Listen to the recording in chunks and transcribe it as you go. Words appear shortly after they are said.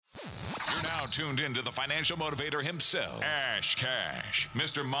tuned in to the financial motivator himself, Ash Cash,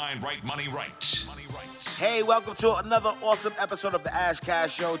 Mr. Mind Right Money Right. Hey, welcome to another awesome episode of the Ash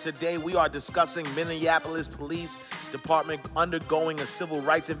Cash Show. Today we are discussing Minneapolis Police Department undergoing a civil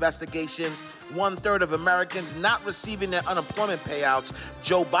rights investigation. 1/3 of Americans not receiving their unemployment payouts.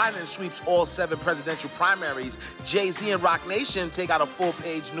 Joe Biden sweeps all 7 presidential primaries. Jay-Z and Rock Nation take out a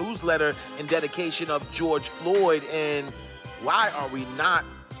full-page newsletter in dedication of George Floyd. And why are we not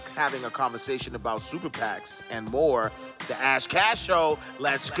having a conversation about super PACs and more? The Ash Cash Show.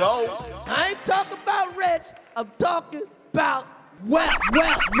 Let's go. I ain't talking about rich. I'm talking about wealth.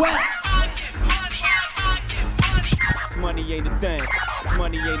 Money ain't a thing.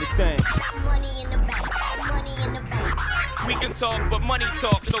 Money ain't a thing. Money in the bank. Money in the bank. We can talk, but money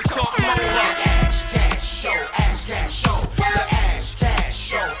talk, so talk more. Ash Cash Show, Ash Cash Show, the Ash Cash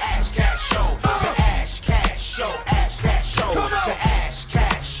Show, Ash Cash Show, the Ash Cash Show, Ash Cash Show, the Ash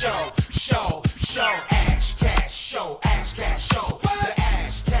Cash Show, Ash Cash Show, Ash Cash Show, the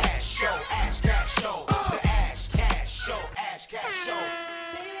Ash Cash Show, Ash Cash Show, the Ash Cash Show, Ash Cash Show.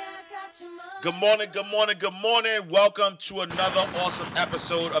 Good morning. Welcome to another awesome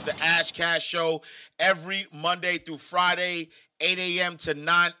episode of the Ash Cash Show. Every Monday through Friday, 8 a.m. to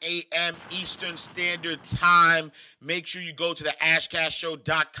 9 a.m. Eastern Standard Time. Make sure you go to the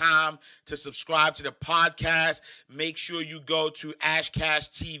ashcashshow.com to subscribe to the podcast. Make sure you go to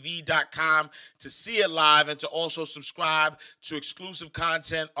ashcashtv.com to see it live and to also subscribe to exclusive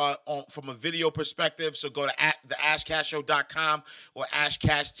content from a video perspective. So go to the ashcashshow.com or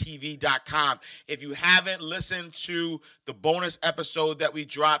ashcashtv.com. If you haven't listened to the bonus episode that we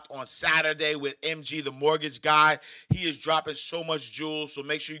dropped on Saturday with MG, the mortgage guy, he is dropping so much jewels. So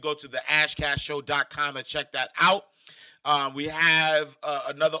make sure you go to the ashcashshow.com and check that out. We have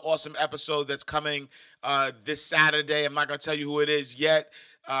another awesome episode that's coming this Saturday. I'm not going to tell you who it is yet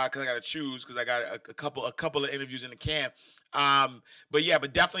because I got to choose because I got a couple of interviews in the can.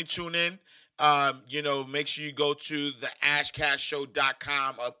 But definitely tune in. Make sure you go to the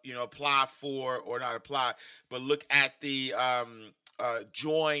ashcashshow.com, apply for, or not apply, but look at the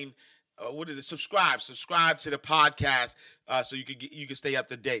join. Subscribe to the podcast so you can stay up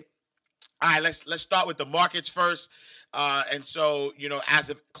to date. All right, let's start with the markets first. As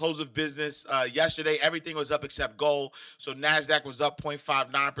of close of business yesterday, everything was up except gold. So NASDAQ was up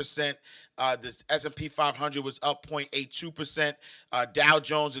 0.59%. This S&P 500 was up 0.82%. Dow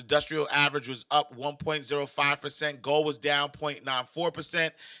Jones Industrial Average was up 1.05%. Gold was down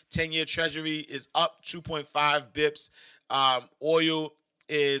 0.94%. 10-year Treasury is up 2.5 bips. Oil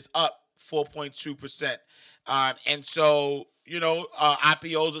is up 4.2%.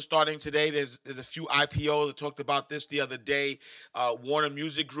 IPOs are starting today. There's a few IPOs. I talked about this the other day. Warner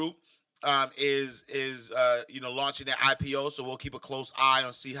Music Group is launching their IPO, so we'll keep a close eye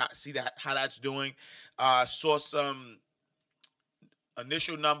on how that's doing. Saw some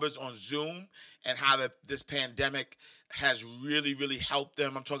initial numbers on Zoom and how this pandemic has really, really helped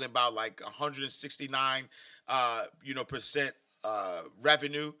them. I'm talking about like 169 percent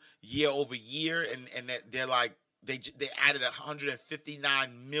revenue year over year, and they're like. They added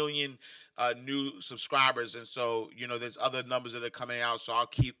 159 million new subscribers, and so there's other numbers that are coming out. So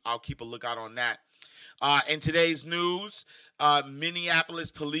I'll keep a lookout on that. In today's news, Minneapolis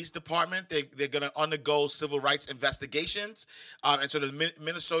Police Department they're going to undergo civil rights investigations, and so the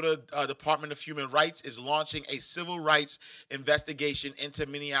Minnesota Department of Human Rights is launching a civil rights investigation into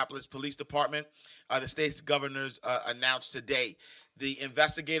Minneapolis Police Department. The state's governors announced today. The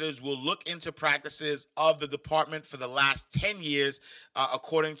investigators will look into practices of the department for the last 10 years,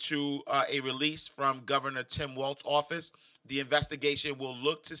 according to a release from Governor Tim Walz's office. The investigation will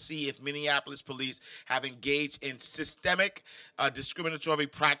look to see if Minneapolis police have engaged in systemic discriminatory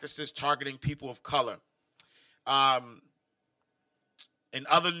practices targeting people of color. In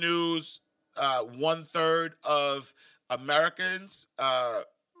other news, 1/3 of Americans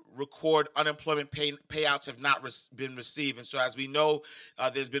record unemployment payouts have not been received. And so as we know,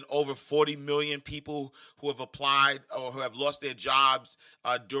 there's been over 40 million people who have applied or who have lost their jobs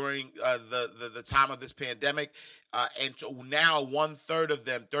during the time of this pandemic. And so now 1/3 of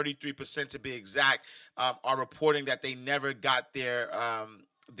them, 33% to be exact, are reporting that they never got their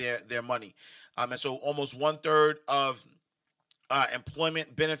money. And so almost 1/3 of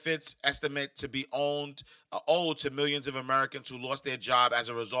employment benefits estimate to be owed to millions of Americans who lost their job as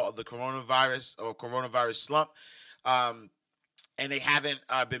a result of the coronavirus slump. and they haven't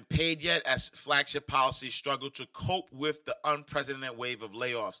been paid yet as flagship policies struggle to cope with the unprecedented wave of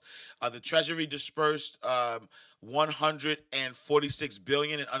layoffs. The Treasury dispersed $146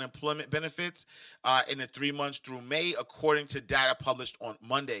 billion in unemployment benefits in the 3 months through May, according to data published on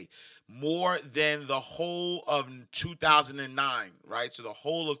Monday. More than the whole of 2009, right? So the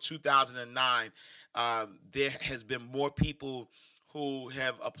whole of 2009, there has been more people who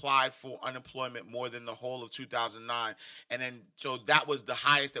have applied for unemployment more than the whole of 2009. And then, so that was the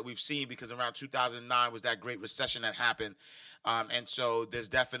highest that we've seen, because around 2009 was that great recession that happened. And so there's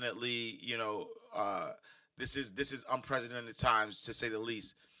definitely, this is unprecedented times, to say the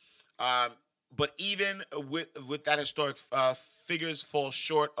least. But even with that historic figures fall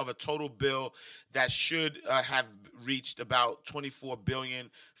short of a total bill that should have reached about $24 billion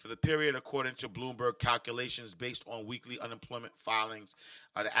for the period, according to Bloomberg calculations based on weekly unemployment filings,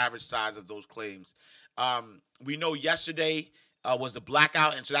 the average size of those claims. We know yesterday was the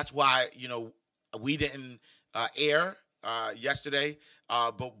blackout, and so that's why we didn't air yesterday.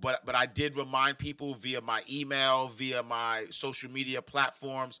 But I did remind people via my email, via my social media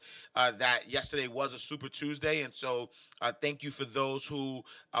platforms, that yesterday was a Super Tuesday, and so thank you for those who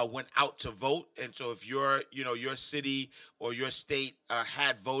went out to vote. And so if your city or your state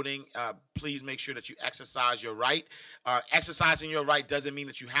had voting, please make sure that you exercise your right. Exercising your right doesn't mean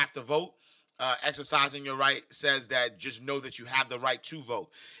that you have to vote. Exercising your right says that just know that you have the right to vote,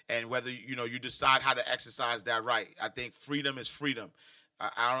 and whether you decide how to exercise that right. I think freedom is freedom.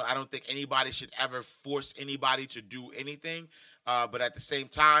 I don't think anybody should ever force anybody to do anything, but at the same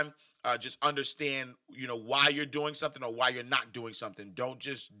time, just understand why you're doing something or why you're not doing something. Don't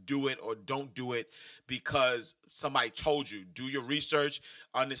just do it or don't do it because somebody told you. Do your research,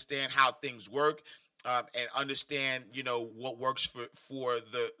 understand how things work. And understand, what works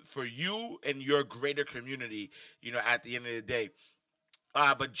for you and your greater community, at the end of the day.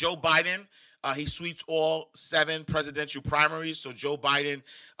 But Joe Biden, he sweeps all 7 presidential primaries. So Joe Biden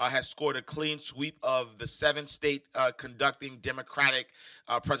has scored a clean sweep of the 7 state conducting Democratic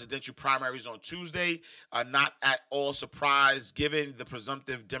presidential primaries on Tuesday. Not at all surprised, given the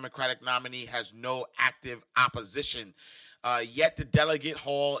presumptive Democratic nominee has no active opposition. Yet the delegate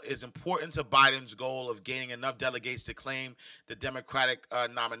haul is important to Biden's goal of gaining enough delegates to claim the Democratic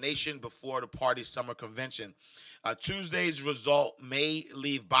nomination before the party's summer convention. Tuesday's result may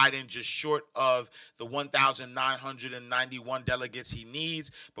leave Biden just short of the 1,991 delegates he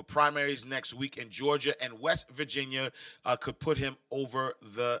needs, but primaries next week in Georgia and West Virginia could put him over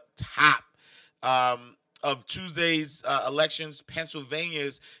the top. Of Tuesday's elections,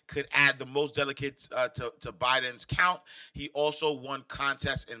 Pennsylvania's could add the most delegates to Biden's count. He also won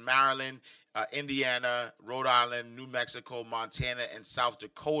contests in Maryland, Indiana, Rhode Island, New Mexico, Montana, and South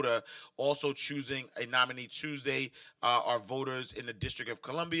Dakota. Also choosing a nominee Tuesday are voters in the District of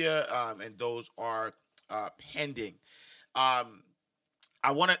Columbia, and those are pending. I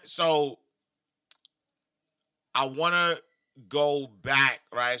want to go back,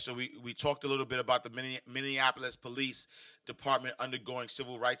 right? So we talked a little bit about the Minneapolis Police Department undergoing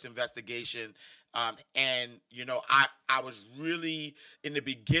civil rights investigation. And I was really, in the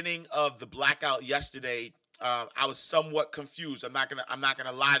beginning of the blackout yesterday, I was somewhat confused. I'm not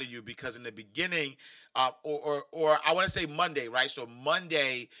gonna lie to you, because in the beginning, or I want to say Monday, right? So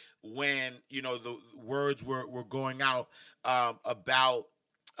Monday, when the words were going out about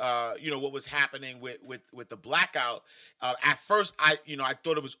what was happening with the blackout. At first, I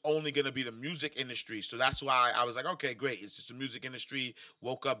thought it was only going to be the music industry. So that's why I was like, okay, great. It's just the music industry.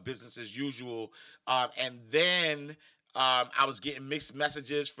 Woke up business as usual. And then I was getting mixed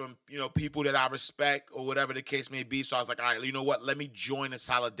messages from, people that I respect or whatever the case may be. So I was like, all right, you know what? Let me join in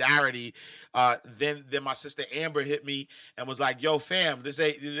solidarity. Then my sister Amber hit me and was like, yo, fam, this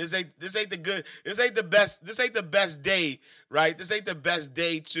ain't the best day, right? This ain't the best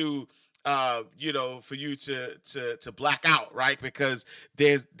day to, for you to black out, right? Because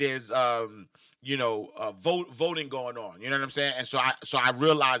there's voting going on. You know what I'm saying? And so I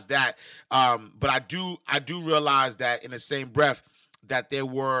realized that. But I do realize that in the same breath that there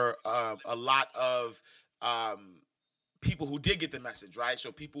were a lot of people who did get the message, right?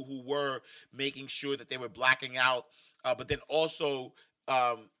 So people who were making sure that they were blacking out, but then also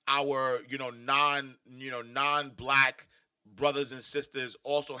our non-black brothers and sisters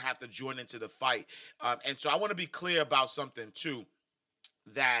also have to join into the fight. And so I want to be clear about something too,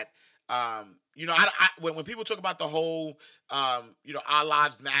 that when people talk about the whole, our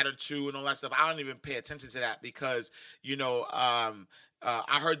lives matter too and all that stuff, I don't even pay attention to that, because,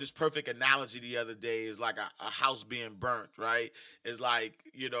 I heard this perfect analogy the other day, is like a house being burnt, right? It's like,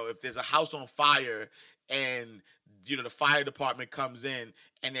 if there's a house on fire and the fire department comes in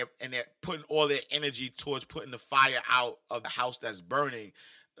and they're putting all their energy towards putting the fire out of the house that's burning.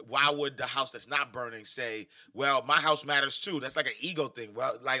 Why would the house that's not burning say, well, my house matters too? That's like an ego thing.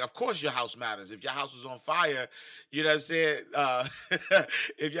 Well, like, of course your house matters. If your house was on fire, you know what I'm saying?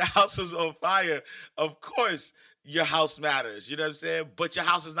 If your house was on fire, of course your house matters. You know what I'm saying? But your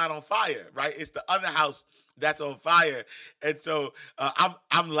house is not on fire, right? It's the other house that's on fire. And so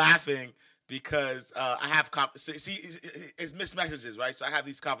I'm laughing because I have it's mixed messages, right? So I have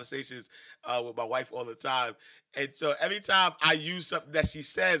these conversations with my wife all the time. And so every time I use something that she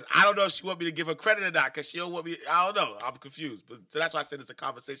says, I don't know if she want me to give her credit or not, because she don't want me. I don't know. I'm confused. But so that's why I said it's a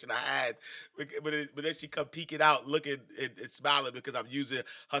conversation I had. But then she come peeking out, looking and smiling because I'm using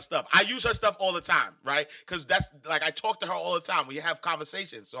her stuff. I use her stuff all the time, right? Because that's like I talk to her all the time. We have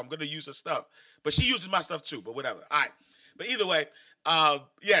conversations, so I'm gonna use her stuff. But she uses my stuff too. But whatever. All right. But either way. So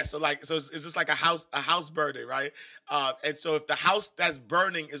it's just like a house burning, right? And so if the house that's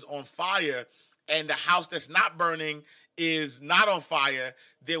burning is on fire and the house that's not burning is not on fire,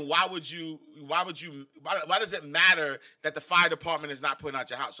 then why does it matter that the fire department is not putting out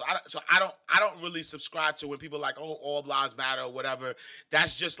your house? So I don't really subscribe to when people are like, oh, all lives matter or whatever.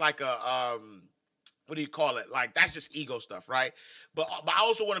 That's just like a what do you call it? Like, that's just ego stuff, right? But I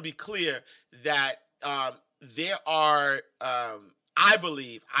also want to be clear that there are I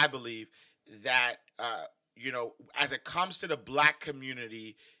believe that as it comes to the Black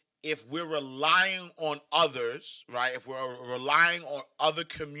community, if we're relying on others, right? If we're relying on other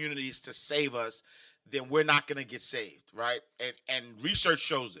communities to save us, then we're not going to get saved, right? And research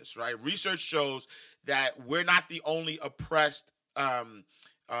shows this, right? Research shows that we're not the only oppressed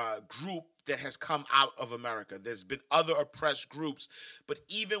group that has come out of America. There's been other oppressed groups, but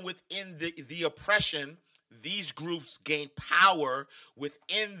even within the oppression, these groups gain power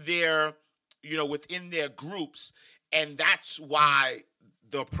within their groups, and that's why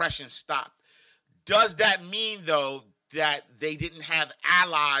the oppression stopped. Does that mean, though, that they didn't have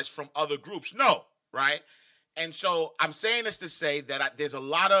allies from other groups? No, right? And so I'm saying this to say that there's a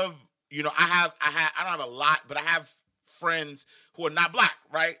lot of, I don't have a lot, but I have friends who are not Black,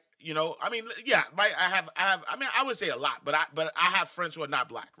 right? Right? I would say a lot, but I have friends who are not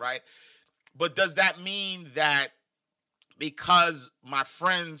Black, right? But does that mean that because my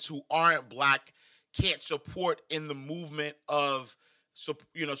friends who aren't Black can't support in the movement of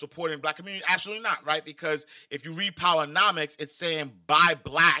supporting Black community? Absolutely not, right? Because if you read Powernomics, it's saying buy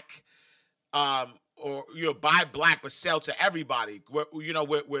Black, or buy Black but sell to everybody. We're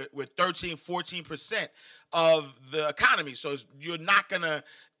 13-14% of the economy, so you're not gonna.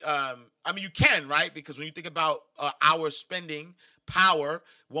 You can, right? Because when you think about our spending power,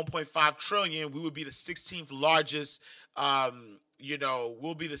 1.5 trillion, we would be the 16th largest.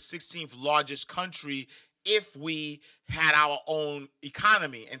 We'll be the 16th largest country if we had our own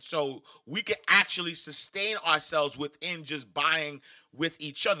economy. And so we could actually sustain ourselves within just buying with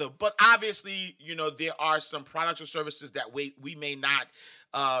each other. But obviously, there are some products or services that we may not,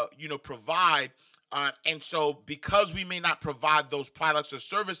 provide. And so because we may not provide those products or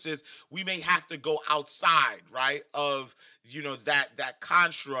services, we may have to go outside, right, of, that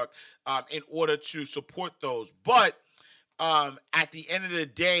construct in order to support those. But at the end of the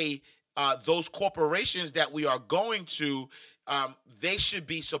day, those corporations that we are going to, they should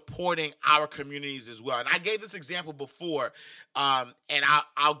be supporting our communities as well. And I gave this example before, and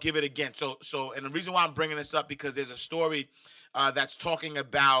I'll give it again. So, and the reason why I'm bringing this up, because there's a story that's talking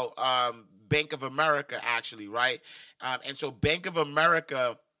about Bank of America, actually, right? And so Bank of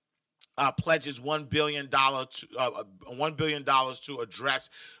America pledges $1 billion to address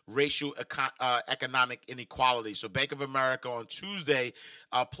racial economic inequality. So Bank of America on Tuesday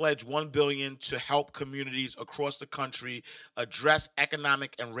pledged $1 billion to help communities across the country address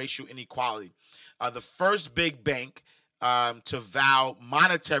economic and racial inequality. The first big bank to vow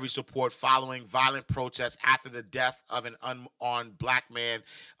monetary support following violent protests after the death of an unarmed Black man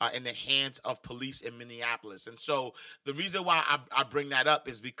in the hands of police in Minneapolis. And so the reason why I bring that up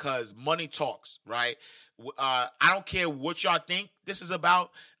is because money talks, right? I don't care what y'all think this is about.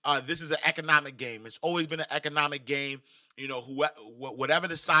 This is an economic game. It's always been an economic game. Whatever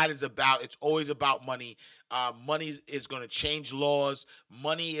the side is about, it's always about money. Money is going to change laws.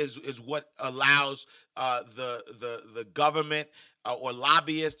 Money is what allows the government or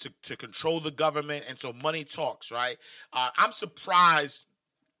lobbyists to control the government, and so money talks, right? I'm surprised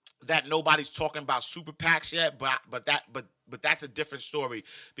that nobody's talking about super PACs yet, but that's a different story,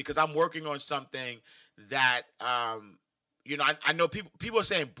 because I'm working on something that I know people are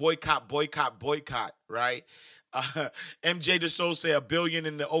saying boycott, right? MJ DeSoto said $1 billion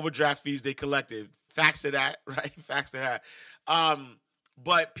in the overdraft fees they collected. Facts to that, right? Facts to that.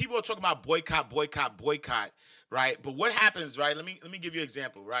 But people are talking about boycott, right? But what happens, right? Let me give you an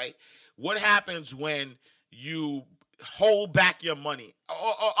example, right? What happens when you hold back your money?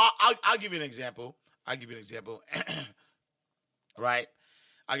 I'll give you an example. Right?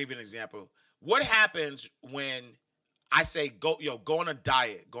 I'll give you an example. What happens when I say go on a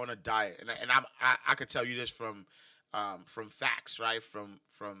diet, and I could tell you this from facts, right? From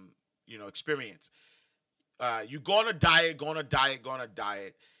experience. You go on a diet,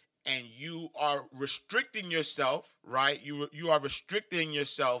 and you are restricting yourself, right? You are restricting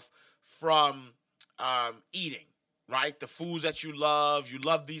yourself from eating, right? The foods that you love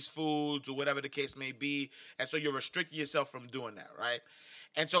these foods or whatever the case may be, and so you're restricting yourself from doing that, right?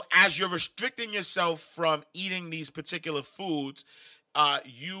 And so as you're restricting yourself from eating these particular foods,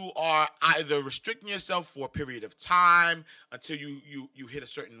 you are either restricting yourself for a period of time until you hit a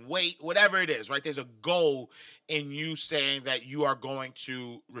certain weight, whatever it is, right? There's a goal in you saying that you are going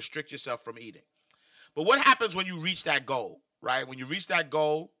to restrict yourself from eating. But what happens when you reach that goal, right? When you reach that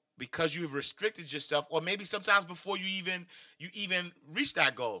goal, because you've restricted yourself, or maybe sometimes before you even reach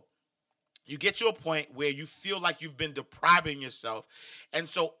that goal, you get to a point where you feel like you've been depriving yourself. And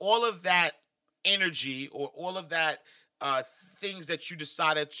so all of that energy or all of that things that you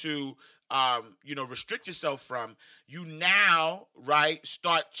decided to, restrict yourself from, you now, right,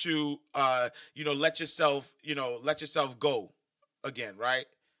 start to, let yourself go again, right?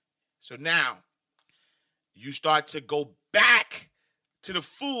 So now you start to go back to the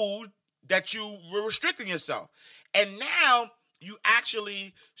food that you were restricting yourself. And now you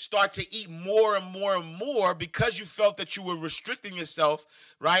actually start to eat more and more and more because you felt that you were restricting yourself,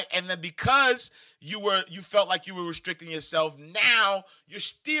 right? And then because you felt like you were restricting yourself, now you're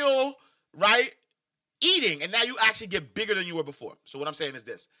still, right, eating. And now you actually get bigger than you were before. So what I'm saying is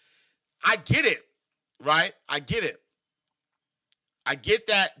this. I get it, right? I get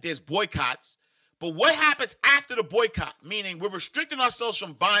that there's boycotts. But what happens after the boycott? Meaning we're restricting ourselves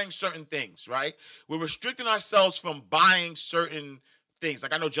from buying certain things, right? We're restricting ourselves from buying certain things.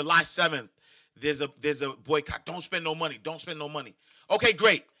 Like I know July 7th, there's a boycott. Don't spend no money. Okay,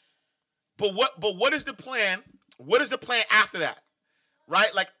 great. But what is the plan? What is the plan after that?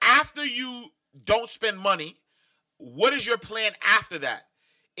 Right? Like after you don't spend money, what is your plan after that?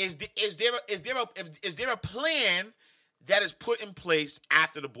 Is there a plan that is put in place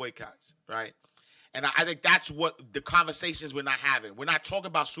after the boycotts, right? And I think that's what the conversations we're not having. We're not talking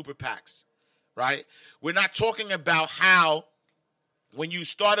about super PACs, right? We're not talking about how when you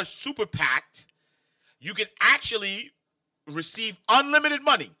start a super PAC, you can actually receive unlimited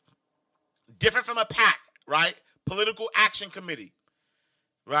money, different from a PAC, right? Political Action Committee,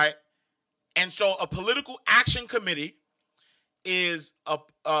 right? And so a political action committee is a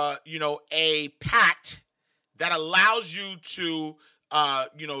PAC that allows you to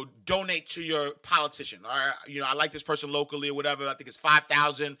donate to your politician. Or, I like this person locally or whatever. I think it's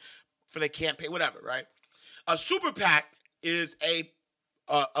 $5,000 for their campaign, whatever, right? A super PAC is a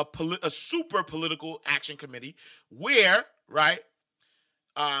super political action committee where, right,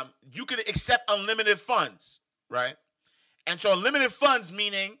 you can accept unlimited funds, right? And so unlimited funds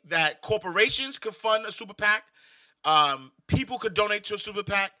meaning that corporations could fund a super PAC, people could donate to a super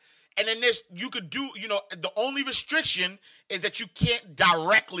PAC, and then you could do, the only restriction is that you can't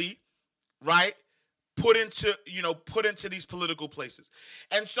directly, right, put into these political places.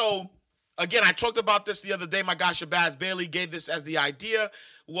 And so, again, I talked about this the other day. My guy Shabazz Bailey gave this as the idea,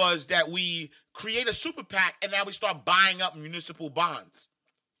 was that we create a super PAC and now we start buying up municipal bonds,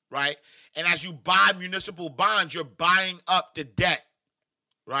 right? And as you buy municipal bonds, you're buying up the debt,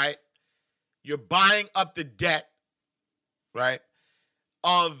 right? You're buying up the debt, right,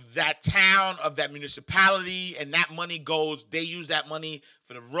 of that town, of that municipality, and that money they use that money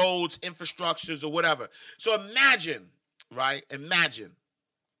for the roads, infrastructures, or whatever. So imagine, right? Imagine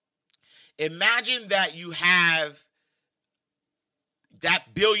that you have that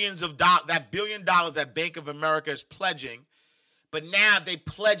 $1 billion that Bank of America is pledging, but now they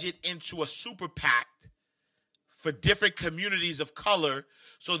pledge it into a super PAC for different communities of color,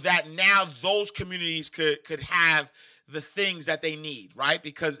 so that now those communities could have the things that they need, right?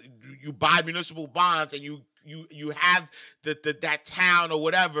 Because you buy municipal bonds and you have that town or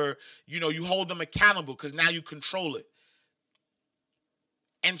whatever, you hold them accountable because now you control it.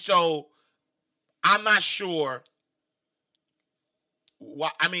 And so I'm not sure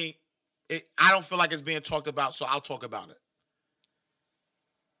what, I don't feel like it's being talked about, so I'll talk about it.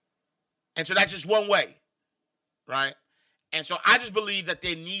 And so that's just one way, right? And so I just believe that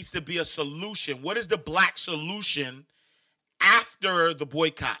there needs to be a solution. What is the black solution after the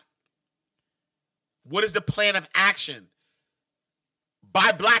boycott? What is the plan of action?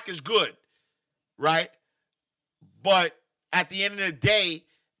 Buy black is good, right? But at the end of the day,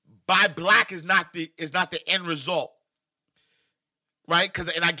 buy black is not the end result, right?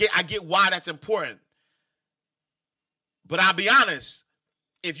 And I get why that's important. But I'll be honest,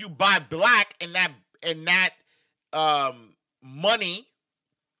 if you buy black and that money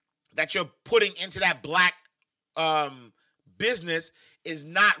that you're putting into that black business is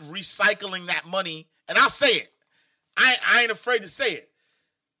not recycling that money, and I'll say it. I ain't afraid to say it.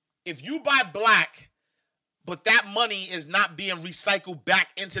 If you buy black, but that money is not being recycled back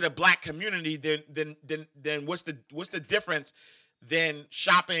into the black community, then what's the difference than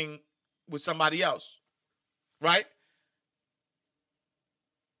shopping with somebody else, right?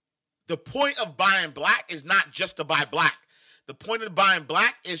 The point of buying black is not just to buy black. The point of buying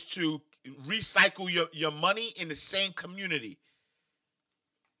black is to recycle your money in the same community.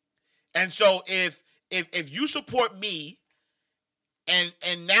 And so if you support me, and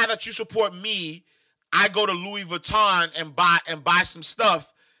now that you support me, I go to Louis Vuitton and buy some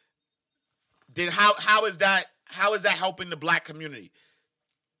stuff, then how is that helping the black community?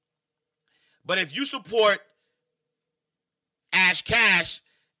 But if you support Ash Cash,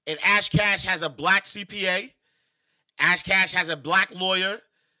 and Ash Cash has a black CPA, Ash Cash has a black lawyer,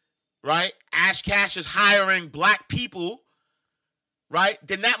 right? Ash Cash is hiring black people, right?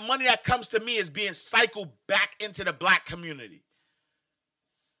 Then that money that comes to me is being cycled back into the black community,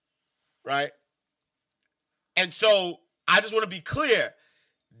 right? And so I just want to be clear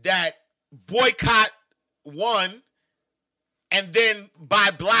that boycott one and then buy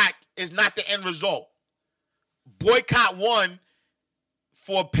black is not the end result. Boycott one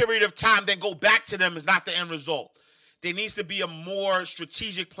for a period of time, then go back to them is not the end result. There needs to be a more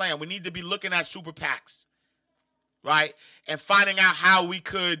strategic plan. We need to be looking at super PACs, right? And finding out how we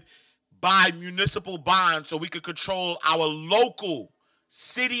could buy municipal bonds so we could control our local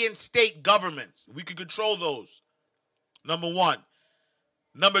city and state governments. We could control those, number one.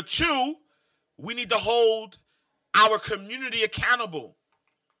 Number two, we need to hold our community accountable,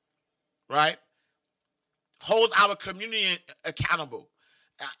 right? Hold our community accountable.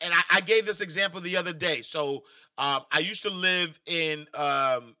 And I gave this example the other day. So I used to live in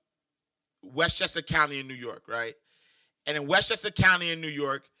Westchester County in New York, right? And in Westchester County in New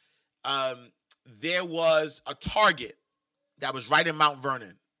York, there was a Target that was right in Mount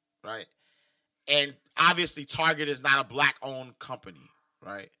Vernon, right? And obviously Target is not a black-owned company,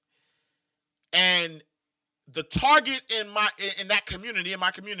 right? And the Target in my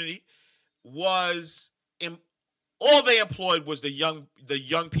community, was all they employed was the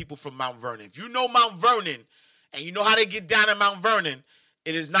young people from Mount Vernon. If you know Mount Vernon and you know how they get down in Mount Vernon,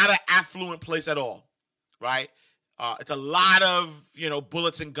 it is not an affluent place at all, right? It's a lot of,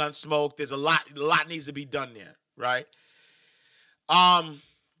 bullets and gun smoke. There's a lot needs to be done there, right? And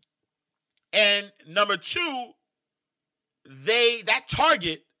number two, that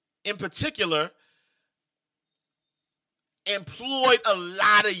Target in particular employed a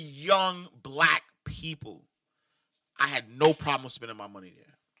lot of young black people. I had no problem spending my money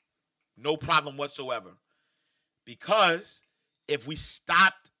there. No problem whatsoever. Because if we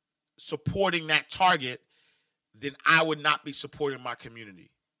stopped supporting that Target, then I would not be supporting my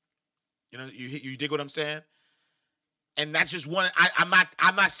community. You dig what I'm saying? And that's just one. I'm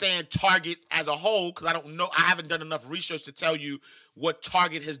not saying Target as a whole, because I don't know. I haven't done enough research to tell you what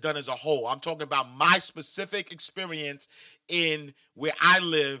Target has done as a whole. I'm talking about my specific experience in where I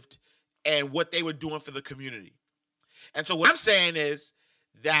lived and what they were doing for the community. And so what I'm saying is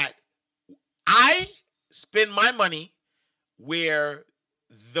that I spend my money where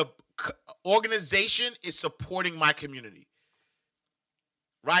the organization is supporting my community,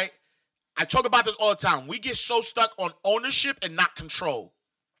 right? I talk about this all the time. We get so stuck on ownership and not control.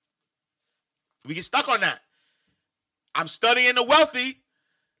 We get stuck on that. I'm studying the wealthy.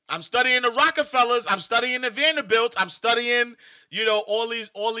 I'm studying the Rockefellers. I'm studying the Vanderbilts. I'm studying, all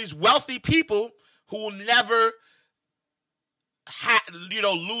these wealthy people who will never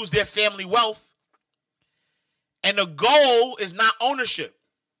lose their family wealth. And the goal is not ownership.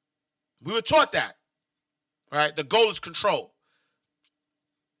 We were taught that, right? The goal is control.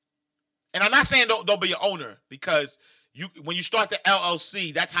 And I'm not saying don't be an owner, because when you start the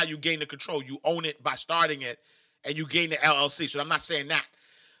LLC, that's how you gain the control. You own it by starting it, and you gain the LLC. So I'm not saying that.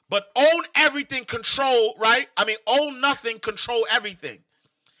 But own everything, control, right? Own nothing, control everything.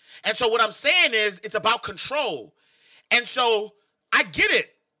 And so what I'm saying is it's about control. And so I get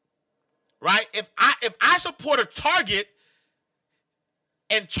it, right? If I support a Target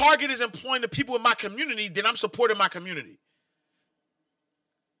and Target is employing the people in my community, then I'm supporting my community.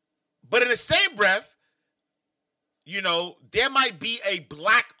 But in the same breath, there might be a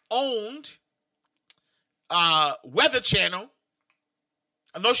black-owned weather channel.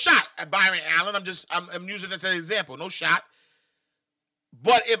 No shot at Byron Allen. I'm using this as an example. No shot.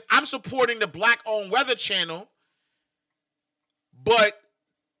 But if I'm supporting the black-owned weather channel, but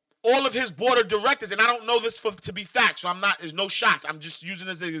all of his board of directors, and I don't know this to be fact, so there's no shots. I'm just using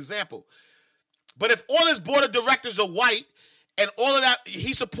this as an example. But if all his board of directors are white and all of that,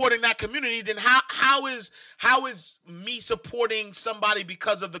 he's supporting that community, then how is me supporting somebody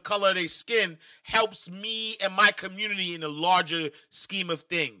because of the color of their skin helps me and my community in a larger scheme of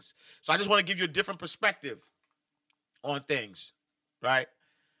things? So I just want to give you a different perspective on things, right?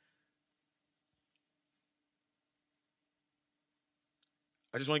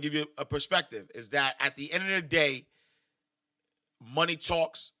 I just want to give you a perspective, is that at the end of the day, money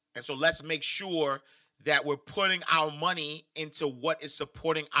talks. And so let's make sure that we're putting our money into what is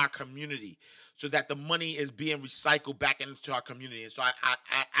supporting our community so that the money is being recycled back into our community. And so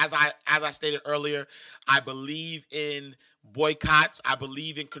as I stated earlier, I believe in boycotts. I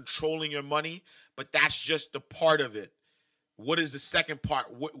believe in controlling your money, but that's just the part of it. What is the second part?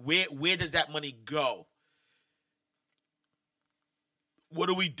 Where does that money go? What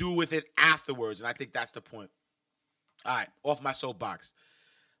do we do with it afterwards? And I think that's the point. All right, off my soapbox.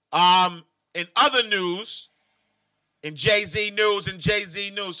 In other news, in Jay-Z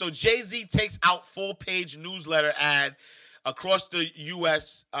news, so Jay-Z takes out full-page newsletter ad across the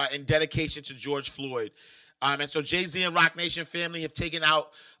U.S. In dedication to George Floyd. And so Jay-Z and Roc Nation family have taken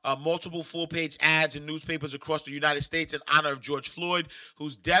out multiple full-page ads in newspapers across the United States in honor of George Floyd,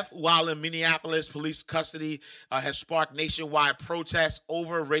 whose death while in Minneapolis police custody has sparked nationwide protests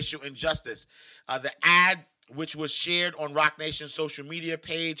over racial injustice. The ad, which was shared on Roc Nation's social media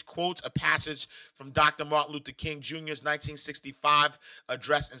page, quotes a passage from Dr. Martin Luther King Jr.'s 1965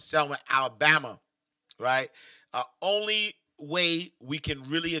 address in Selma, Alabama, right? Only way we can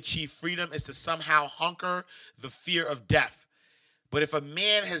really achieve freedom is to somehow hunker the fear of death. But if a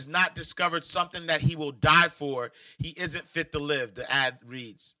man has not discovered something that he will die for, he isn't fit to live, the ad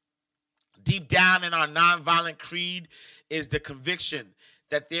reads. Deep down in our nonviolent creed is the conviction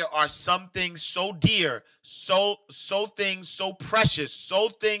that there are some things so dear, so things so precious, so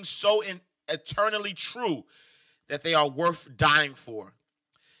things so eternally true that they are worth dying for.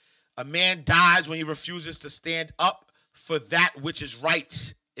 A man dies when he refuses to stand up for that which is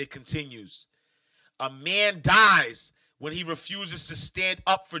right, it continues. A man dies when he refuses to stand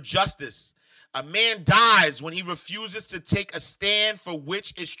up for justice. A man dies when he refuses to take a stand for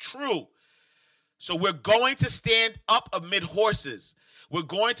which is true. So we're going to stand up amid horses. We're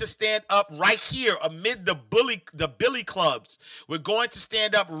going to stand up right here amid the billy clubs. We're going to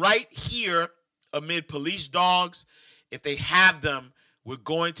stand up right here amid police dogs. If they have them, we're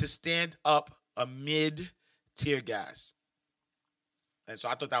going to stand up amid tear gas. And so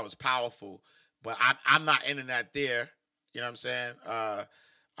I thought that was powerful, but I'm not ending that there. You know what I'm saying?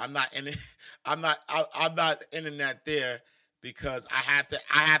 I'm not ending that there because I have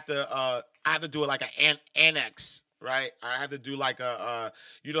to do it like an annex. Right, I have to do like a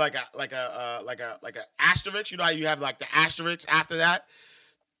asterisk. You know how you have like the asterisk after that.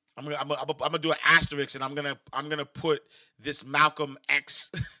 I'm gonna do an asterisk, and I'm gonna put this Malcolm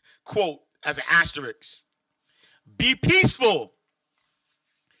X quote as an asterisk. Be peaceful,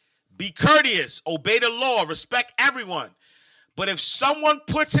 be courteous, obey the law, respect everyone. But if someone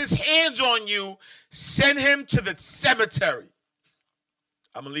puts his hands on you, send him to the cemetery.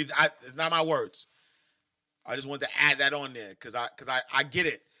 I'm gonna leave. It's not my words. I just wanted to add that on there because I get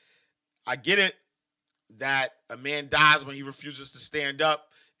it. I get it that a man dies when he refuses to stand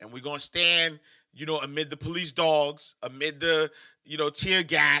up, and we're gonna stand, amid the police dogs, amid the, tear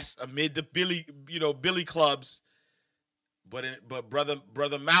gas, amid the billy clubs. But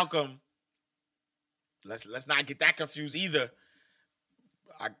brother Malcolm, let's not get that confused either.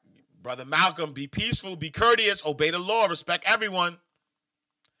 Brother Malcolm, be peaceful, be courteous, obey the law, respect everyone.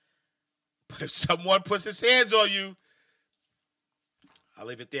 But if someone puts his hands on you, I'll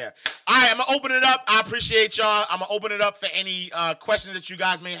leave it there. All right, I'm going to open it up. I appreciate y'all. I'm going to open it up for any questions that you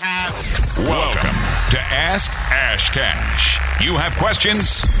guys may have. Welcome to Ask Ash Cash. You have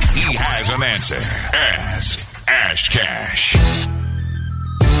questions? He has an answer. Ask Ash Cash.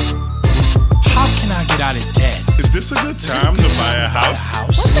 How can I get out of debt? Is this a good time to buy a house?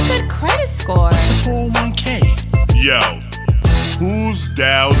 What's a good credit score? What's a 401k? Yo, who's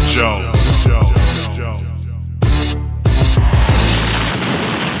Dow Jones?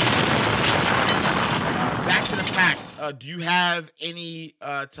 Back to the PACs. Do you have any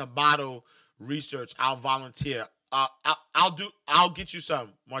tomato research? I'll volunteer. I'll get you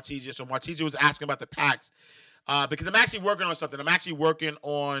some, Martizia. So Martizia was asking about the PACs because I'm actually working on something. I'm actually working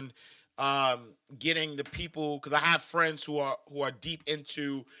on getting the people, because I have friends who are deep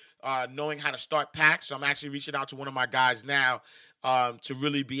into knowing how to start PACs. So I'm actually reaching out to one of my guys now to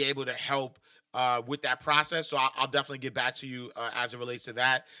really be able to help with that process. So I'll definitely get back to you as it relates to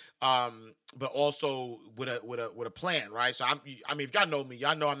that. But also with a plan, right? So I mean, if y'all know me,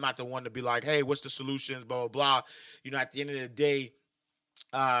 y'all know I'm not the one to be like, hey, what's the solutions, blah, blah, blah. At the end of the day,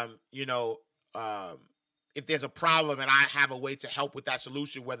 if there's a problem and I have a way to help with that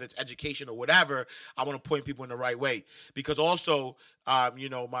solution, whether it's education or whatever, I want to point people in the right way. Because also,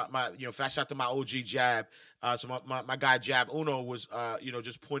 fast shout to my OG Jab. So my guy Jab Uno was,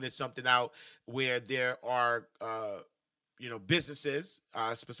 just pointed something out where there are, businesses,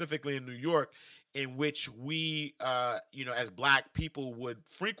 specifically in New York, in which we, as Black people would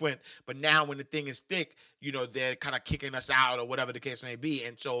frequent, but now when the thing is thick, they're kind of kicking us out or whatever the case may be.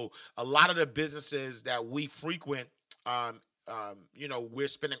 And so a lot of the businesses that we frequent, we're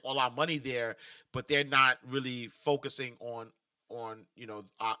spending all our money there, but they're not really focusing on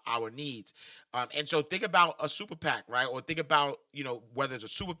our needs. And so think about a super PAC, right? Or think about, whether it's a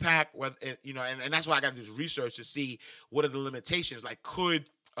super PAC, whether, and that's why I got to do research to see what are the limitations. Like, could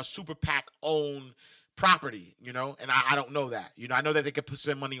a super PAC own property, and I don't know that. I know that they could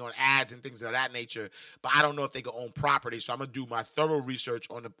spend money on ads and things of that nature, but I don't know if they could own property. So I'm going to do my thorough research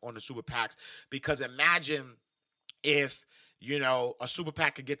on the super PACs, because imagine if, a super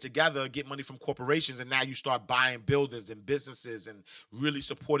PAC could get together, get money from corporations, and now you start buying buildings and businesses and really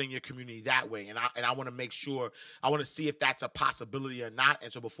supporting your community that way. And I want to make sure, I want to see if that's a possibility or not.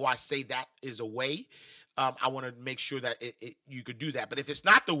 And so before I say that is a way, I want to make sure that you could do that. But if it's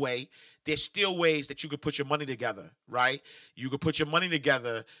not the way, there's still ways that you could put your money together, right? You could put your money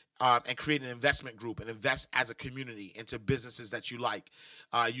together and create an investment group and invest as a community into businesses that you like.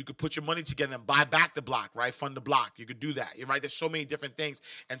 You could put your money together and buy back the block, right? Fund the block. You could do that, right? There's so many different things.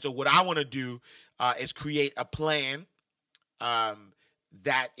 And so what I want to do is create a plan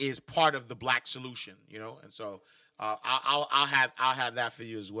that is part of the Black solution, And so I'll have that for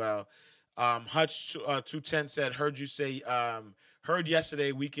you as well. Hutch 210 said, heard you say, heard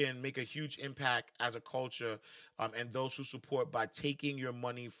yesterday we can make a huge impact as a culture and those who support by taking your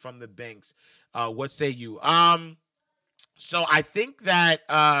money from the banks. What say you? So I think that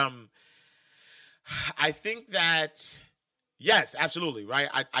yes, absolutely, right?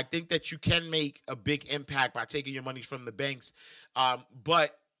 I think that you can make a big impact by taking your money from the banks.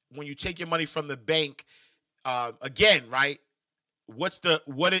 But when you take your money from the bank, again, right? What do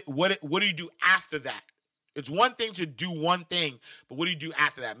you do after that? It's one thing to do one thing, but what do you do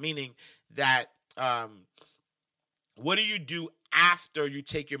after that? Meaning that what do you do after you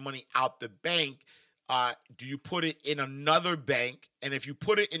take your money out the bank? Do you put it in another bank? And if you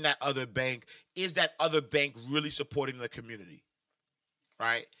put it in that other bank, is that other bank really supporting the community?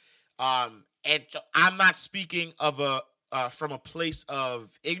 Right? And so I'm not speaking of from a place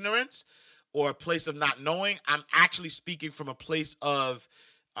of ignorance or a place of not knowing. I'm actually speaking from a place of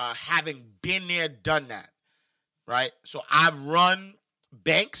having been there, done that, right? So I've run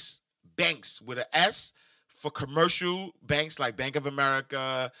banks with an S, for commercial banks like Bank of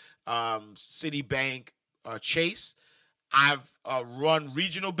America, Citibank, Chase. I've run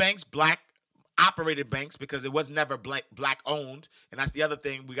regional banks, Black operated banks, because it was never black owned. And that's the other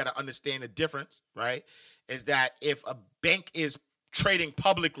thing we got to understand the difference, right? Is that if a bank is trading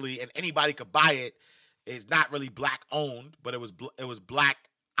publicly and anybody could buy it, is not really Black owned, but it was Black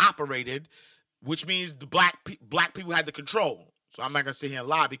operated, which means the black people had the control. So I'm not gonna sit here and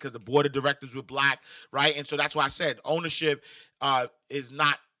lie, because the board of directors were Black, right? And so that's why I said ownership is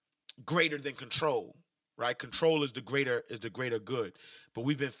not greater than control, right? Control is the greater good. But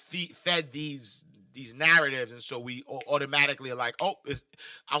we've been fed these narratives, and so we automatically are like, oh,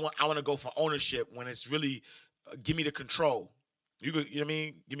 I want to go for ownership, when it's really give me the control. You know what I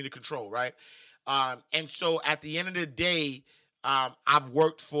mean? Give me the control, right? And so at the end of the day, I've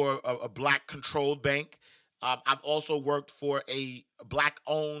worked for a Black controlled bank. I've also worked for a Black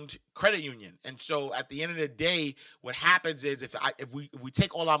owned credit union. And so at the end of the day, what happens is if we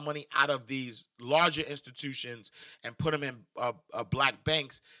take all our money out of these larger institutions and put them in Black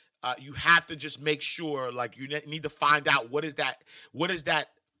banks, you have to just make sure, like, you need to find out what is that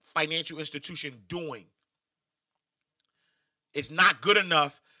financial institution doing. It's not good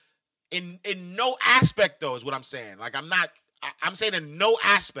enough in no aspect, though, is what I'm saying. Like, I'm saying in no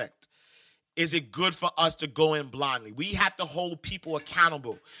aspect is it good for us to go in blindly. We have to hold people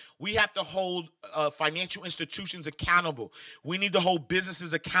accountable. We have to hold financial institutions accountable. We need to hold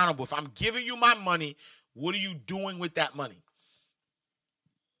businesses accountable. If I'm giving you my money, What are you doing with that money?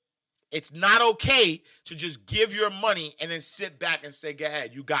 It's not okay to just give your money and then sit back and say, go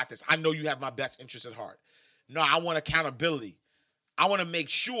ahead, you got this. I know you have my best interest at heart. No, I want accountability. I want to make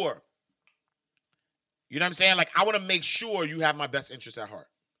sure. You know what I'm saying? Like, I want to make sure you have my best interest at heart.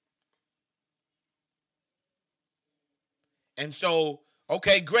 And so,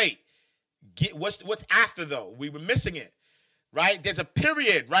 okay, great. What's after, though? We were missing it, right? There's a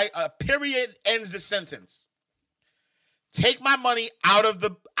period, right? A period ends the sentence. Take my money out of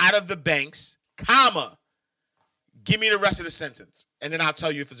the banks, comma, give me the rest of the sentence, and then I'll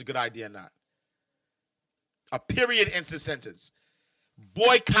tell you if it's a good idea or not. A period ends the sentence.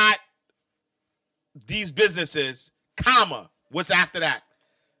 Boycott these businesses, comma, what's after that?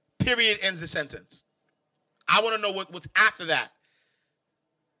 Period ends the sentence. I want to know what's after that.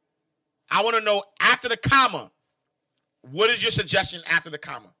 I want to know after the comma, what is your suggestion after the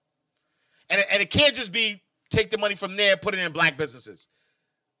comma? And it can't just be take the money from there, put it in black businesses.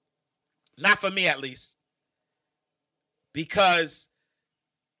 Not for me, at least. Because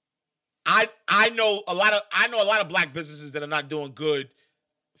I know a lot of black businesses that are not doing good.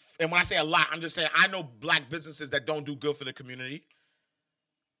 And when I say a lot, I'm just saying I know black businesses that don't do good for the community.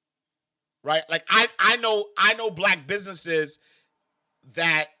 Right? Like I know black businesses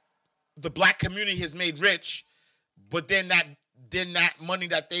that the black community has made rich, but then that money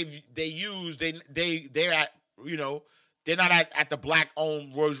that they use, they're at, you know, they're not at the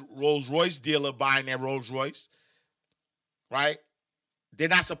black-owned Rolls Royce dealer buying their Rolls Royce, right? They're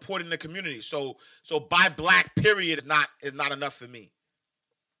not supporting the community. So buy black, period, is not enough for me.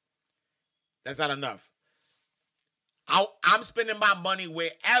 That's not enough. I'm spending my money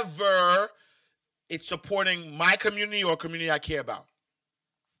wherever it's supporting my community or community I care about,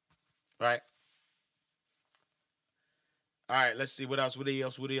 right? All right, let's see what else. What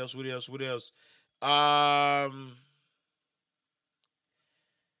else?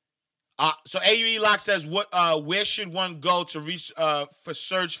 So AUE Lock says, where should one go to for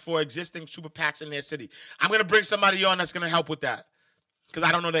search for existing super PACs in their city? I'm gonna bring somebody on that's gonna help with that because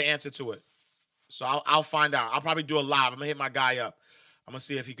I don't know the answer to it. So I'll find out. I'll probably do a live. I'm gonna hit my guy up. I'm gonna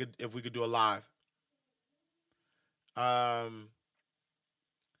see if we could do a live.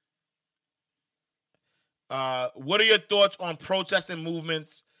 What are your thoughts on protesting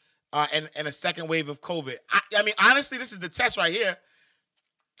movements and a second wave of COVID? I mean, honestly, this is the test right here.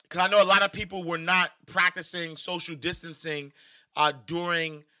 Because I know a lot of people were not practicing social distancing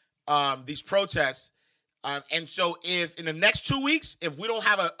during these protests. And so if in the next 2 weeks, if we don't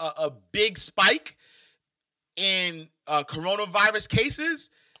have a big spike in coronavirus cases,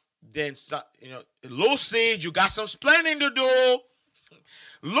 then, you know, Lucy, you got some splaining to do.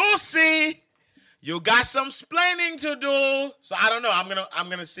 Lucy, you got some splaining to do. So I don't know. I'm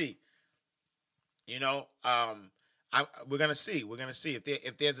gonna see. You know, we're gonna see. We're gonna see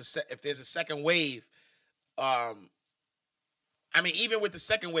if there's a second wave. I mean, even with the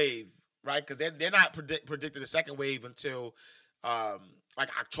second wave, right? Because they're not predicted a second wave until like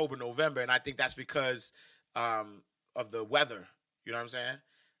October, November, and I think that's because of the weather. You know what I'm saying?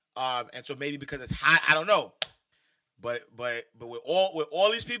 And so maybe because it's hot, I don't know. But with all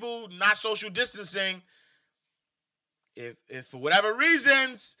these people not social distancing, if for whatever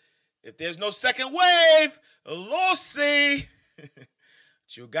reasons, if there's no second wave, Lucy,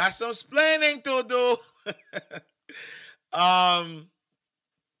 you got some splaining to do. All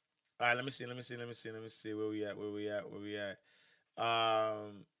right, let me see where we at.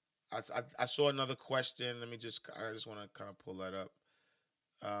 I saw another question. I just want to kind of pull that up.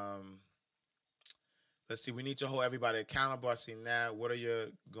 Let's see. We need to hold everybody accountable. I see now. What are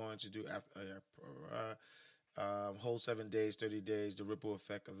you going to do after? Hold 7 days, 30 days. The ripple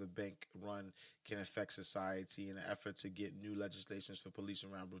effect of the bank run can affect society in an effort to get new legislations for police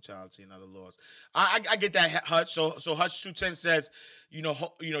around brutality and other laws. I get that, Hutch. So Hutch 210 says, you know,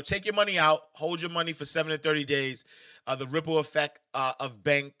 take your money out, hold your money for 7 to 30 days. The ripple effect of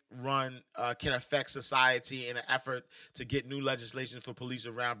bank run can affect society in an effort to get new legislation for police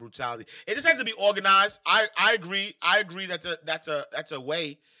around brutality. It just has to be organized. I agree. I agree that that's a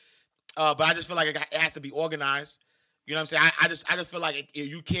way. But I just feel like it has to be organized. You know what I'm saying? I just feel like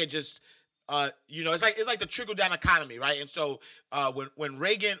you can't just you know, it's like the trickle down economy, right? And so when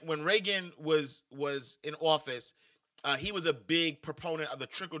Reagan was in office, he was a big proponent of the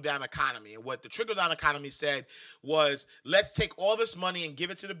trickle down economy. And what the trickle down economy said was, let's take all this money and give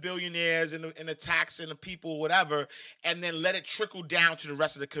it to the billionaires and the tax and the people, whatever, and then let it trickle down to the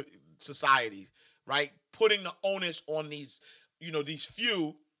rest of the society, right? Putting the onus on these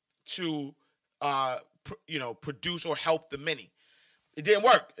few to produce or help the many. It didn't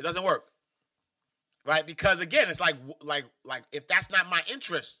work. It doesn't work. right? Because again, it's like if that's not my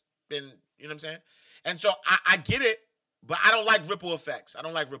interest, then you know what I'm saying. And so I get it, but I don't like ripple effects. I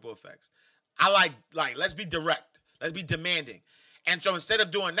like let's be direct, let's be demanding. And so instead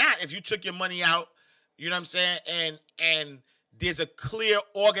of doing that, if you took your money out, you know what I'm saying, and there's a clear,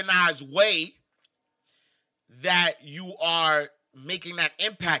 organized way that you are making that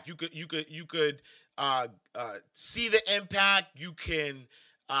impact. You could see the impact. You can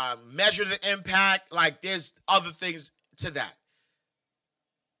measure the impact. Like there's other things to that.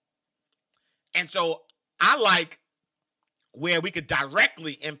 And so I like where we could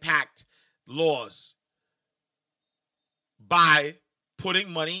directly impact laws by putting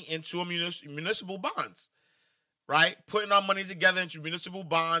money into a municipal bonds, right? Putting our money together into municipal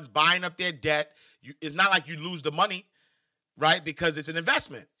bonds, buying up their debt. It's not like you lose the money, right? Because it's an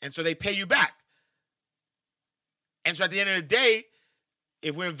investment. And so they pay you back. And so at the end of the day,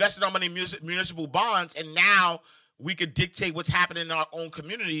 if we're investing our money in municipal bonds and now we could dictate what's happening in our own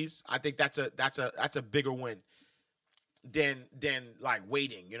communities, I think that's a bigger win than like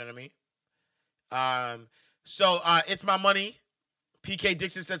waiting, you know what I mean? So it's my money. PK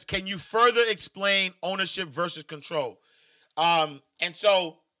Dixon says, can you further explain ownership versus control? And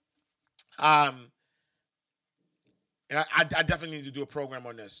I definitely need to do a program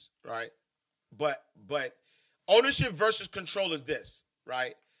on this, right? But ownership versus control is this,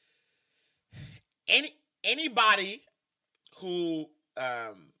 right? Anybody who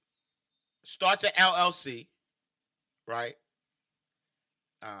starts an LLC, right?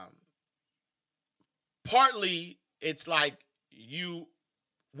 Partly it's like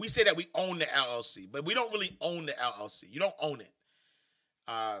we say that we own the LLC, but we don't really own the LLC. You don't own it.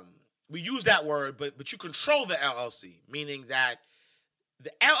 We use that word, but you control the LLC, meaning that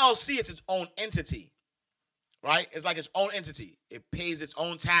the LLC is its own entity, right? It's like its own entity. It pays its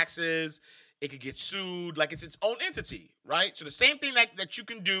own taxes. It could get sued. Like it's its own entity, right? So the same thing that you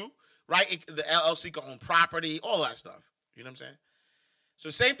can do, right? The LLC can own property, all that stuff. You know what I'm saying? So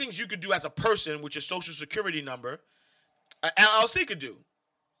the same things you could do as a person with your social security number, an LLC could do,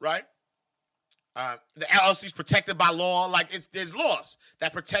 right? The LLC is protected by law. Like there's laws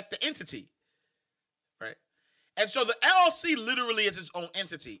that protect the entity, right? And so the LLC literally is its own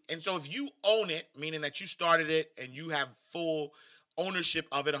entity. And so if you own it, meaning that you started it and you have full ownership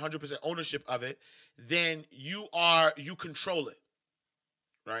of it, 100% ownership of it, then you control it,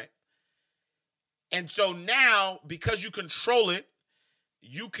 right? And so now, because you control it,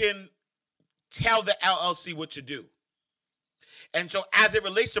 you can tell the LLC what to do. And so as it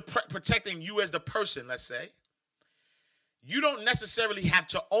relates to protecting you as the person, let's say, you don't necessarily have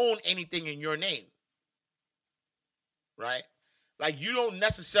to own anything in your name, right? Like you don't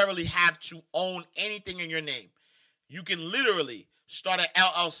necessarily have to own anything in your name. You can literally start an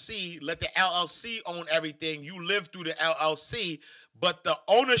LLC, let the LLC own everything. You live through the LLC, but the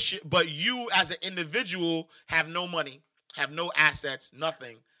ownership, but you as an individual have no money, have no assets,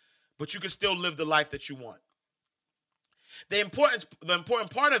 nothing, but you can still live the life that you want. The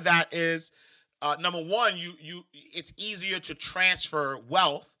important part of that is, number one, it's easier to transfer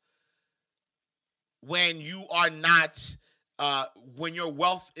wealth when you are not, when your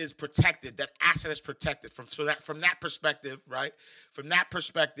wealth is protected, that asset is protected. From that perspective, right? From that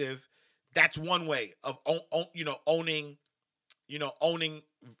perspective, that's one way of owning,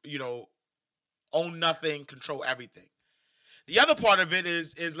 own nothing, control everything. The other part of it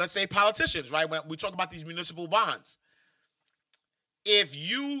is let's say politicians, right? When we talk about these municipal bonds. If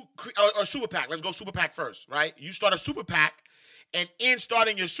you, or super PAC, let's go super PAC first, right? You start a super PAC, and in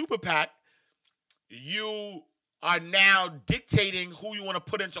starting your super PAC, you are now dictating who you want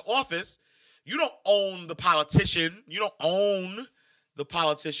to put into office. You don't own the politician. You don't own the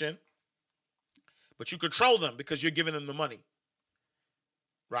politician, but you control them because you're giving them the money,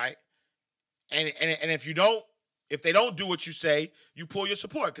 right? And if they don't do what you say, you pull your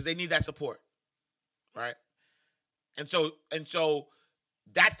support because they need that support, right? And so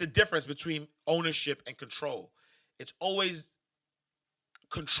that's the difference between ownership and control. It's always,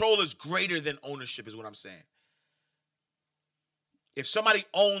 control is greater than ownership is what I'm saying. If somebody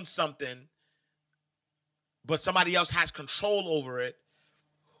owns something, but somebody else has control over it,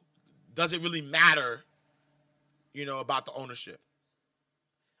 does it really matter, about the ownership?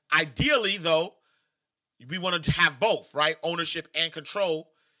 Ideally, though, we want to have both, right? Ownership and control,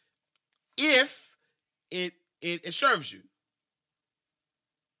 if it serves you,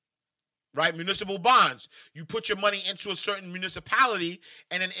 right? Municipal bonds. You put your money into a certain municipality,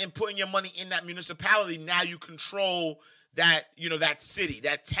 and then in putting your money in that municipality, now you control that, that city,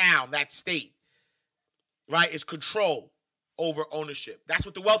 that town, that state, right? It's control over ownership. That's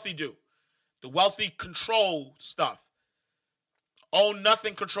what the wealthy do. The wealthy control stuff. Own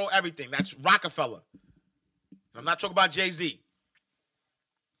nothing, control everything. That's Rockefeller. I'm not talking about Jay-Z.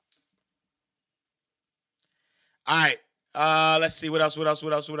 All right. Let's see. What else? We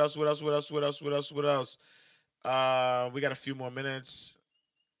got a few more minutes.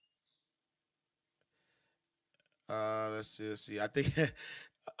 Let's see. I think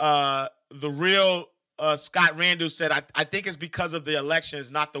the real Scott Randall said, I think it's because of the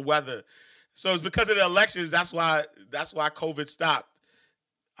elections, not the weather. So it's because of the elections. That's why COVID stopped.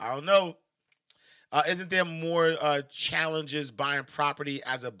 I don't know. Isn't there more challenges buying property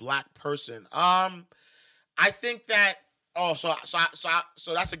as a black person? I think that. Oh, so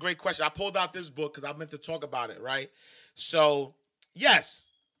that's a great question. I pulled out this book because I meant to talk about it, right? So yes,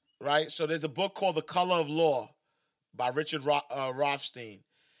 right. So there's a book called The Color of Law by Richard Rothstein,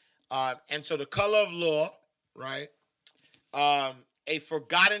 and so The Color of Law, right? A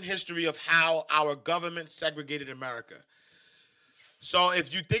forgotten history of how our government segregated America. So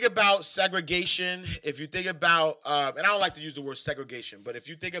if you think about segregation, if you think about, and I don't like to use the word segregation, but if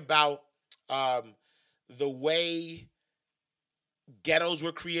you think about the way ghettos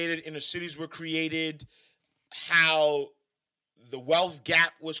were created, inner cities were created, how the wealth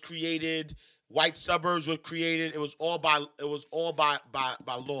gap was created, white suburbs were created, it was all by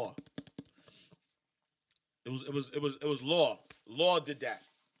law. It was law. Law did that,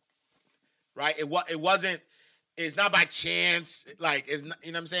 right? It's not by chance. Like, it's not,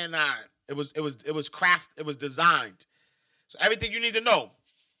 you know what I'm saying? Nah, it was craft. It was designed. So everything you need to know.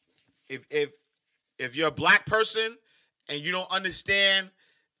 If you're a black person and you don't understand,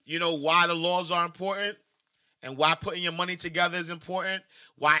 why the laws are important and why putting your money together is important,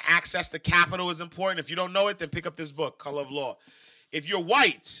 why access to capital is important. If you don't know it, then pick up this book, Color of Law. If you're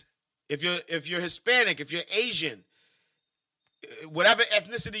white, if you're Hispanic, if you're Asian, whatever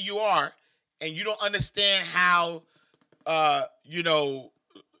ethnicity you are, and you don't understand how,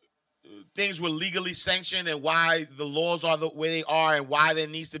 things were legally sanctioned and why the laws are the way they are and why there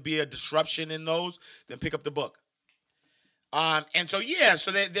needs to be a disruption in those, then pick up the book. And so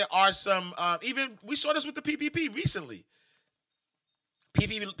there are some, even we saw this with the PPP recently.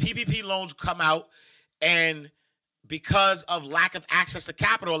 PPP loans come out, and because of lack of access to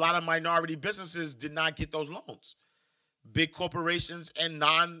capital, a lot of minority businesses did not get those loans. Big corporations and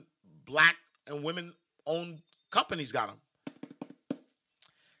non-black and women-owned companies got them.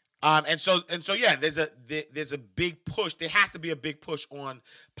 And so there's a big push. There has to be a big push on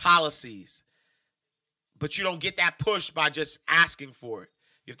policies, but you don't get that push by just asking for it.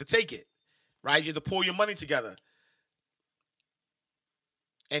 You have to take it, right? You have to pull your money together,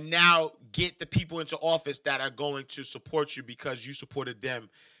 and now get the people into office that are going to support you because you supported them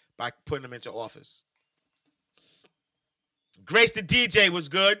by putting them into office. Grace the DJ was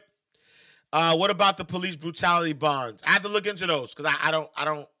good. What about the police brutality bonds? I have to look into those because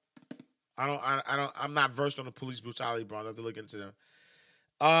I'm not versed on the police brutality bonds. I have to look into them.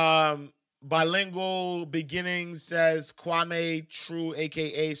 Bilingual Beginnings says Kwame True,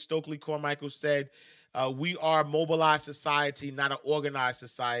 aka Stokely Carmichael, said, "We are a mobilized society, not an organized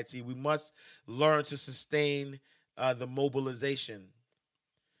society. We must learn to sustain the mobilization."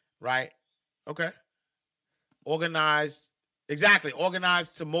 Right? Okay. Organized. Exactly.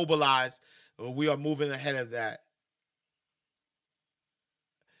 Organized to mobilize. We are moving ahead of that.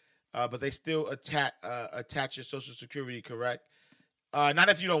 But they still attach your Social Security, correct? Not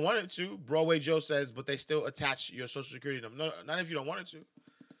if you don't want it to. Broadway Joe says, but they still attach your Social Security number. No, not if you don't want it to.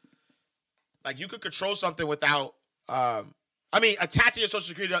 Like, you could control something without... attaching your Social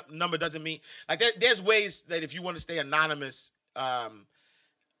Security number doesn't mean... Like, there's ways that if you want to stay anonymous,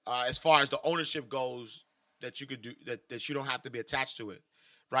 as far as the ownership goes, that you could do that you don't have to be attached to it,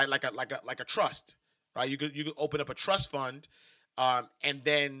 right? Like a trust, right? You could open up a trust fund, and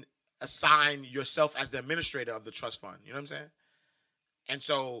then assign yourself as the administrator of the trust fund. You know what I'm saying? And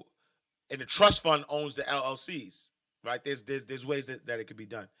so, and the trust fund owns the LLCs, right? There's ways that it could be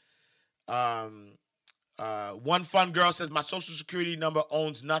done. One fun girl says, my Social Security number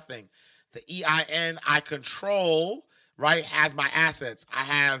owns nothing. The EIN I control, right, has my assets. I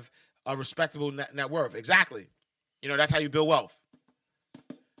have a respectable net worth. Exactly. That's how you build wealth.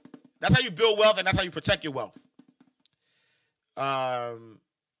 That's how you build wealth, and that's how you protect your wealth. All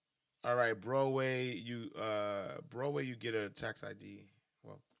right, Broadway, you get a tax ID.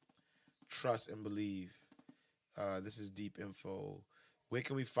 Well, trust and believe. This is deep info. Where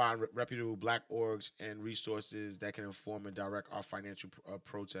can we find reputable black orgs and resources that can inform and direct our financial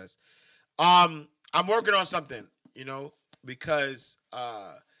protests? I'm working on something, because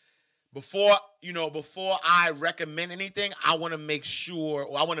before I recommend anything, I want to make sure,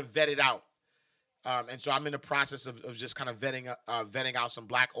 or I want to vet it out. And so I'm in the process of just kind of vetting out some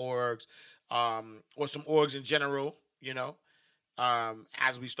black orgs, or some orgs in general,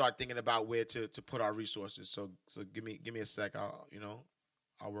 as we start thinking about where to put our resources. So give me a sec.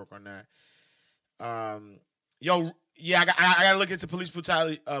 I'll work on that. I gotta look into police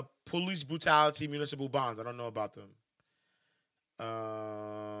brutality, municipal bonds. I don't know about them.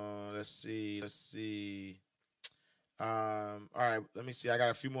 Let's see. All right, let me see. I got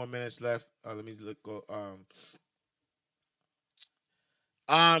a few more minutes left. Let me go.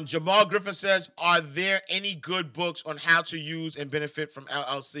 Jamal Griffin says, "Are there any good books on how to use and benefit from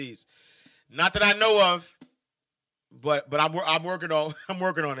LLCs?" Not that I know of, but I'm working on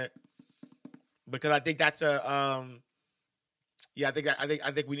it, because I think that's I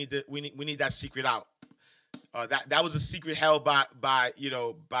think we need that secret out. That was a secret held by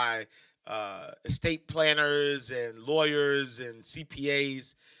estate planners and lawyers and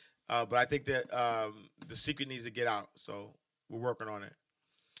CPAs, but I think that the secret needs to get out. So we're working on it.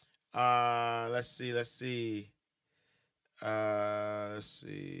 Let's see.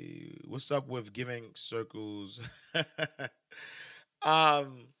 What's up with giving circles?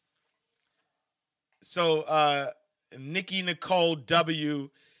 So Nikki Nicole W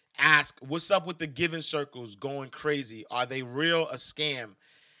asked, "What's up with the giving circles going crazy? Are they real, a scam?"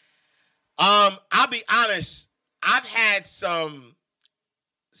 I'll be honest. I've had some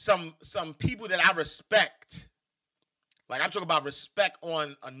people that I respect. Like, I'm talking about respect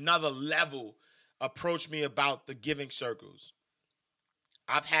on another level, approach me about the giving circles.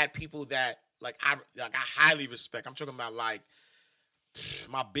 I've had people that I highly respect. I'm talking about like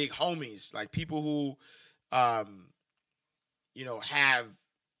my big homies, like people who have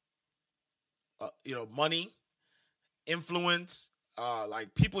money, influence,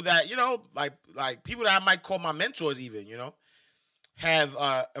 like people that like people that I might call my mentors even, have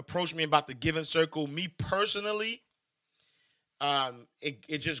approached me about the giving circle. Me personally,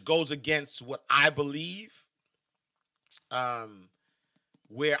 it just goes against what I believe,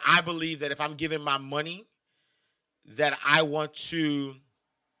 where I believe that if I'm giving my money, that I want to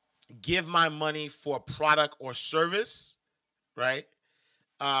give my money for a product or service, right?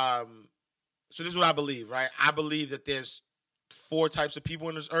 So this is what I believe, right? I believe that there's 4 types of people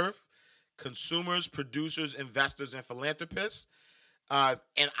on this earth: consumers, producers, investors, and philanthropists. And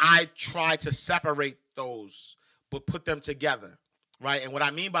I try to separate those, but put them together, right? And what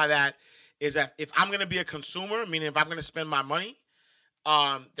I mean by that is that if I'm going to be a consumer, meaning if I'm going to spend my money,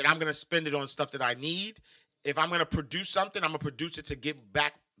 then I'm going to spend it on stuff that I need. If I'm going to produce something, I'm going to produce it to get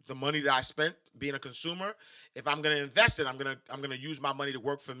back the money that I spent being a consumer. If I'm going to invest it, I'm going to use my money to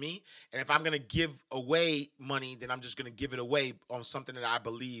work for me. And if I'm going to give away money, then I'm just going to give it away on something that I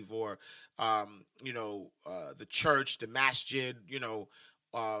believe, or the church, the masjid,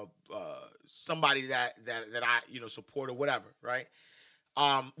 somebody that I support or whatever, right?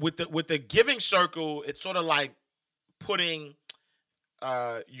 With the giving circle, it's sort of like putting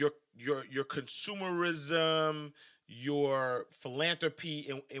your consumerism, your philanthropy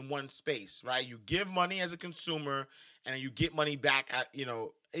in one space, right? You give money as a consumer, and you get money back.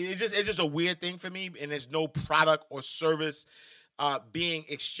 It's just a weird thing for me, and there's no product or service being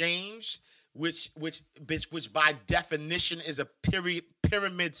exchanged, which by definition is a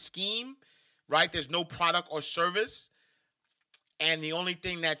pyramid scheme, right? There's no product or service, and the only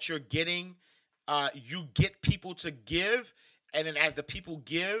thing that you're getting, you get people to give, and then as the people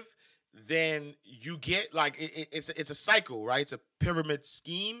give, then you get it's a cycle, right? It's a pyramid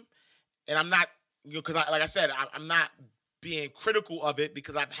scheme, and I'm not, because like I said, I'm not being critical of it,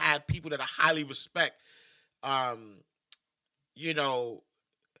 because I've had people that I highly respect,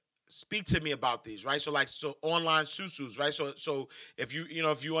 speak to me about these, right? So online susus, right? So if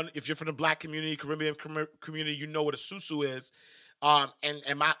you're from the Black community, Caribbean community, you know what a susu is, and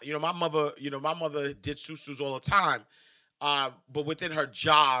my mother did susus all the time. But within her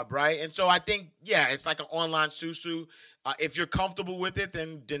job, right? And so I think, it's like an online susu. If you're comfortable with it,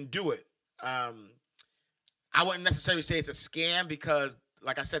 then do it. I wouldn't necessarily say it's a scam, because,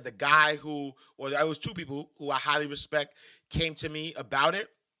 like I said, the guy it was 2 people who I highly respect came to me about it.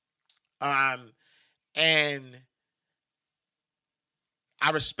 And I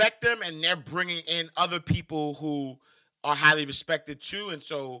respect them, and they're bringing in other people who are highly respected too. And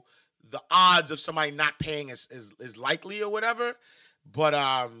so the odds of somebody not paying is likely or whatever, but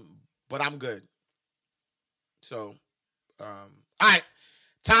I'm good. So, all right,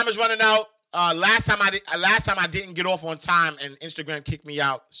 time is running out. Last time I didn't get off on time, and Instagram kicked me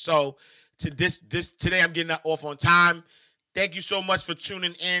out. So today I'm getting off on time. Thank you so much for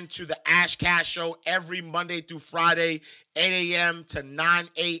tuning in to the Ash Cash Show every Monday through Friday, 8 a.m. to 9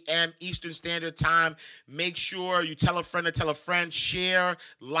 a.m. Eastern Standard Time. Make sure you tell a friend to tell a friend, share,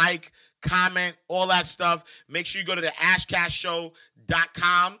 like, comment, all that stuff. Make sure you go to the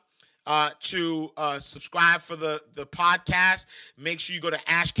ashcashshow.com to subscribe for the podcast. Make sure you go to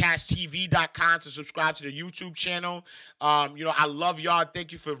ashcashtv.com to subscribe to the YouTube channel. I love y'all.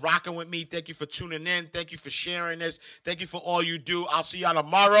 Thank you for rocking with me. Thank you for tuning in. Thank you for sharing this. Thank you for all you do. I'll see y'all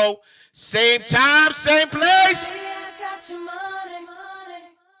tomorrow. Same time, same place.